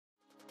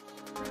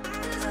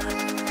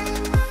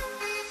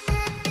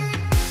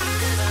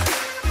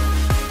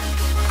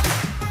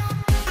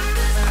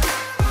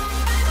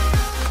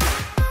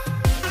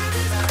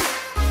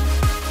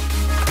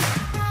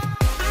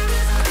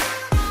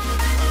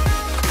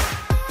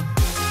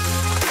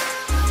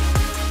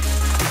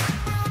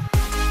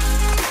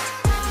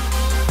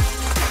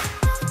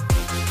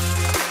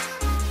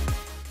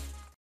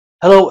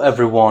Hello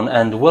everyone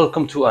and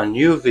welcome to a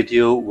new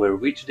video where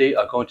we today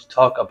are going to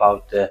talk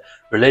about the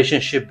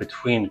relationship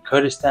between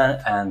Kurdistan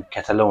and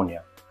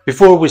Catalonia.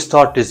 Before we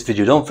start this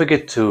video, don't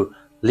forget to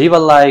leave a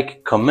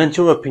like, comment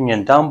your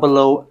opinion down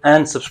below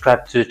and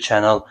subscribe to the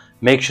channel.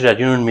 Make sure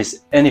that you don't miss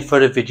any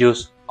further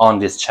videos on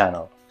this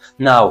channel.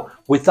 Now,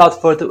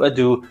 without further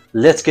ado,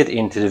 let's get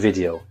into the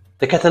video.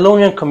 The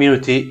Catalonian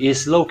community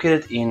is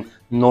located in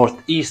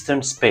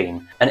northeastern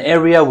Spain, an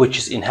area which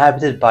is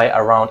inhabited by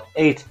around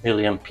 8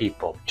 million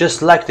people.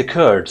 Just like the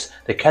Kurds,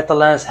 the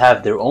Catalans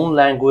have their own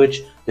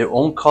language, their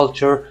own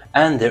culture,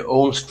 and their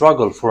own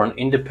struggle for an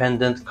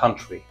independent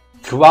country.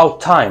 Throughout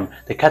time,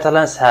 the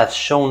Catalans have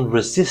shown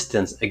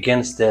resistance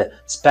against the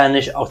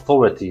Spanish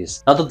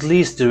authorities, not at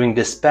least during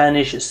the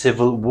Spanish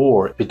Civil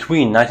War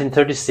between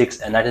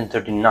 1936 and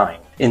 1939.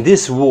 In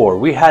this war,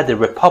 we had the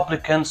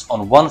Republicans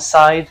on one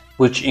side,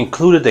 which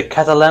included the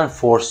Catalan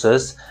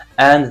forces,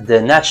 and the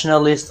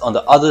nationalists on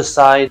the other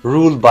side,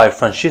 ruled by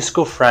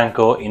Francisco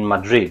Franco in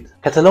Madrid.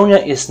 Catalonia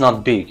is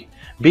not big.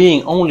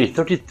 Being only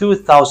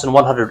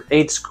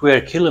 32,108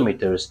 square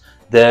kilometers,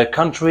 the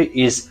country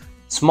is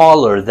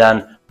smaller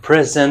than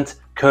present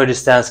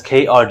Kurdistan's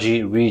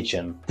KRG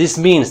region. This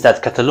means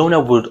that Catalonia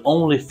would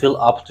only fill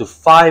up to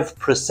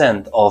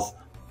 5% of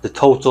the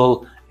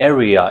total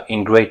area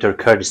in Greater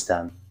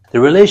Kurdistan. The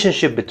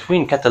relationship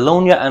between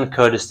Catalonia and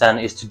Kurdistan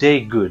is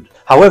today good.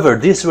 However,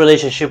 this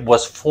relationship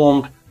was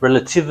formed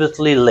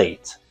relatively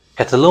late.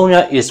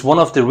 Catalonia is one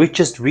of the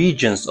richest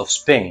regions of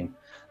Spain.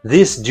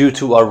 This due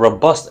to a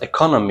robust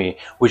economy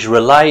which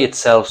relies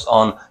itself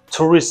on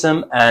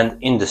tourism and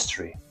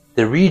industry.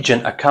 The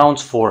region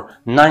accounts for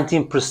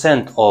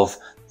 19% of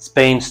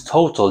Spain's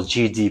total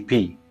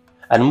GDP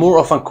and more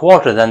of a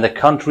quarter than the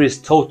country's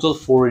total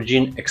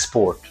foraging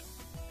export.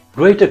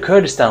 Greater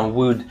Kurdistan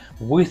would,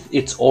 with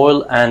its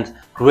oil and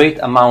great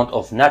amount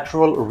of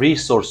natural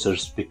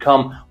resources,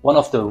 become one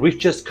of the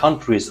richest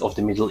countries of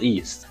the Middle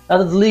East.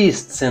 Not at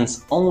least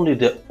since only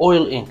the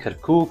oil in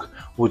Kirkuk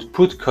would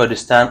put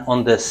Kurdistan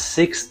on the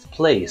 6th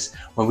place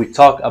when we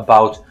talk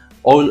about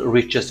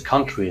oil-richest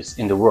countries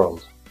in the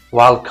world,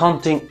 while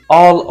counting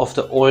all of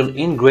the oil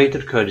in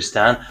Greater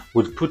Kurdistan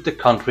would put the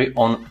country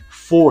on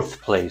 4th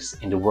place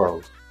in the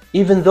world.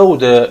 Even though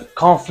the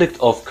conflict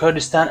of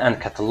Kurdistan and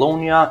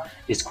Catalonia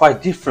is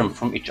quite different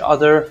from each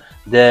other,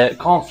 the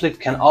conflict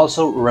can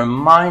also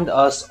remind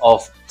us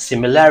of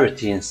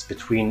similarities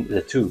between the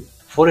two.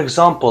 For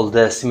example,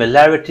 the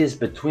similarities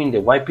between the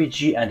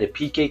YPG and the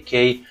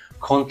PKK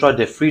contra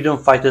the freedom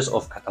fighters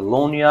of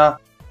Catalonia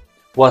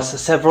was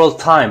several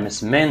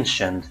times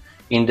mentioned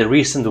in the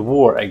recent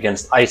war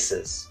against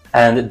ISIS.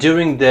 And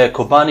during the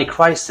Kobani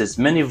crisis,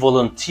 many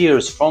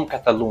volunteers from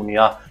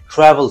Catalonia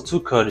traveled to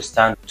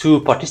Kurdistan to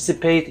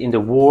participate in the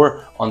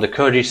war on the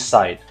Kurdish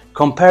side.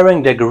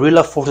 Comparing the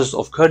guerrilla forces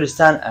of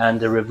Kurdistan and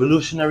the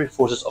revolutionary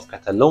forces of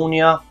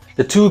Catalonia,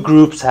 the two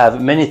groups have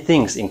many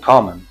things in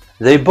common.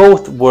 They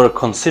both were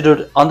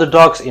considered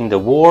underdogs in the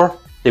war,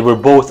 they were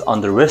both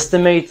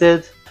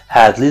underestimated,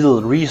 had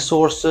little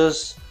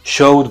resources,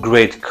 showed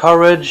great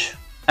courage,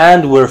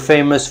 and were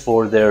famous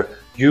for their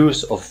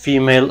use of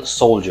female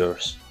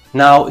soldiers.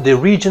 Now, the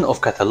region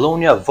of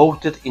Catalonia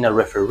voted in a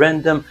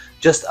referendum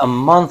just a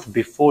month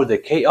before the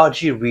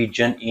KRG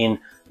region in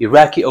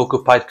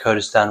Iraqi-occupied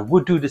Kurdistan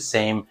would do the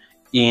same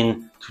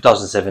in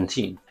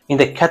 2017. In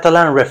the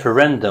Catalan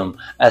referendum,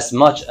 as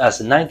much as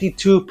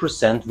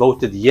 92%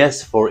 voted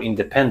yes for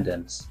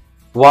independence,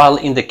 while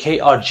in the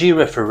KRG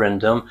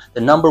referendum, the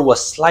number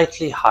was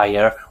slightly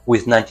higher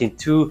with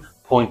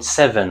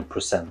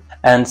 92.7%.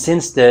 And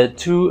since the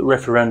two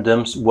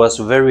referendums was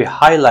very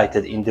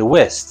highlighted in the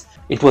West,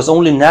 it was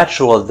only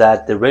natural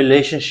that the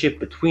relationship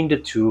between the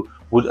two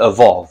would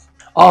evolve.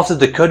 After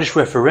the Kurdish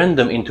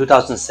referendum in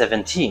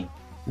 2017,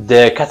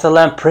 the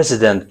Catalan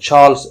president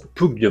Charles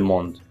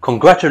Puigdemont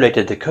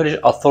congratulated the Kurdish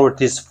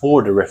authorities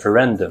for the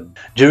referendum.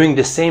 During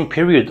the same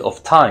period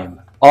of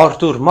time,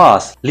 Artur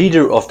Mas,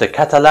 leader of the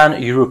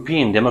Catalan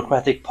European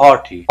Democratic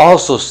Party,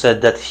 also said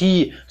that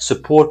he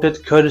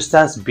supported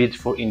Kurdistan's bid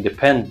for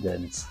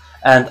independence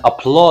and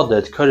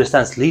applauded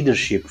Kurdistan's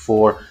leadership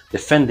for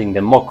defending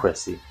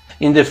democracy.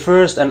 In the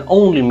first and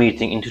only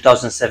meeting in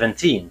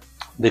 2017,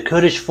 the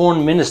Kurdish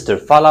Foreign Minister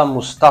Fallah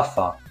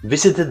Mustafa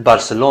visited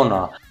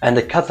Barcelona and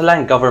the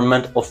Catalan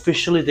government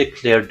officially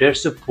declared their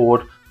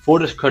support for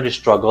the Kurdish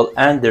struggle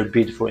and their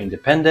bid for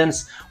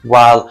independence,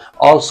 while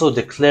also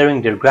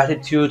declaring their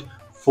gratitude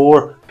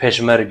for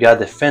Peshmerga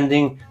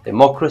defending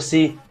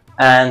democracy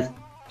and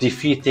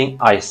defeating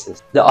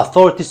ISIS. The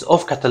authorities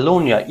of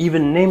Catalonia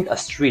even named a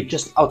street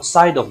just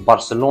outside of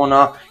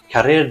Barcelona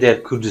Carrer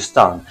del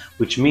Kurdistan,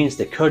 which means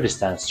the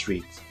Kurdistan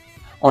Street.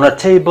 On a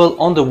table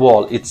on the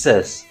wall it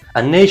says,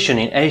 "A nation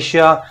in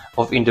Asia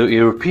of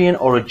Indo-European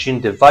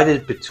origin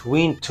divided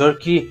between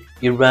Turkey,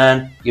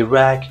 Iran,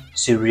 Iraq,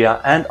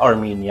 Syria and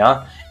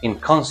Armenia in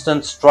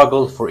constant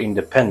struggle for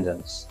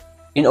independence."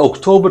 In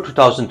October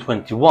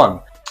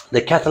 2021,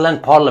 the Catalan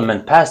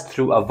parliament passed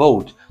through a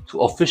vote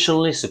to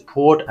officially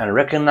support and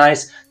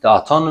recognize the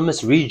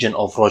autonomous region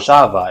of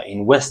Rojava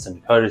in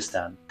western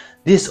Kurdistan.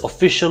 This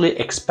officially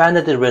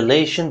expanded the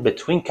relation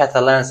between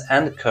Catalans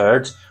and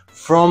Kurds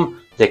from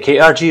the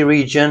KRG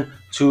region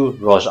to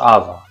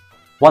Rojava.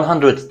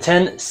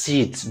 110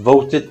 seats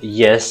voted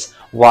yes,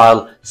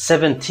 while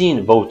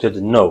 17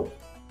 voted no.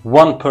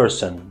 One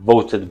person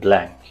voted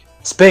blank.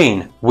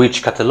 Spain,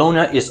 which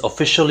Catalonia is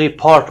officially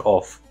part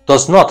of,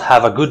 does not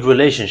have a good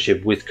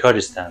relationship with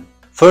Kurdistan.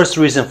 First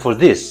reason for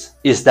this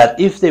is that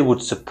if they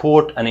would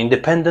support an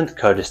independent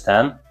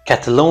Kurdistan,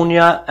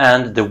 Catalonia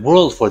and the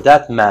world for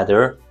that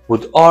matter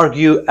would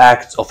argue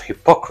acts of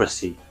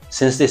hypocrisy,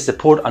 since they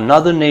support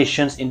another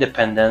nation's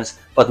independence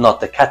but not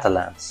the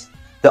Catalans.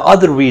 The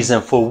other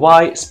reason for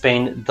why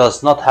Spain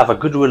does not have a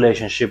good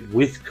relationship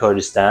with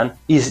Kurdistan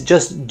is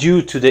just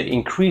due to the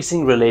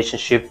increasing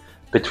relationship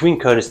between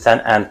Kurdistan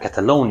and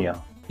Catalonia.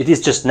 It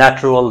is just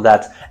natural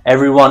that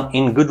everyone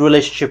in good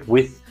relationship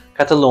with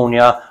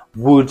Catalonia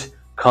would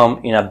come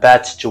in a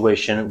bad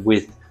situation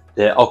with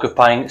the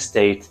occupying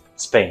state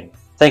Spain.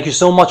 Thank you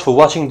so much for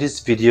watching this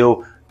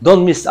video.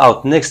 Don't miss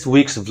out next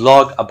week's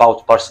vlog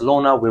about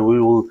Barcelona, where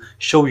we will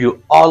show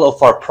you all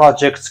of our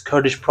projects,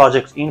 Kurdish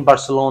projects in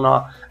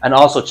Barcelona, and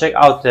also check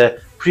out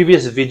the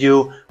previous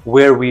video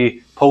where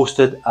we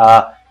posted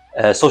a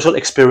social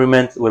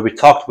experiment where we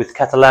talked with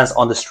Catalans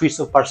on the streets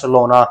of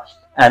Barcelona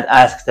and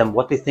asked them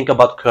what they think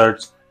about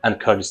Kurds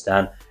and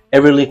Kurdistan.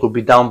 Every link will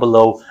be down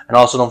below, and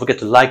also don't forget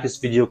to like this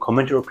video,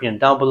 comment your opinion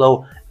down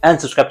below, and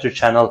subscribe to the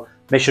channel.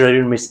 Make sure that you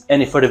don't miss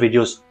any further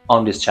videos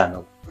on this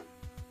channel.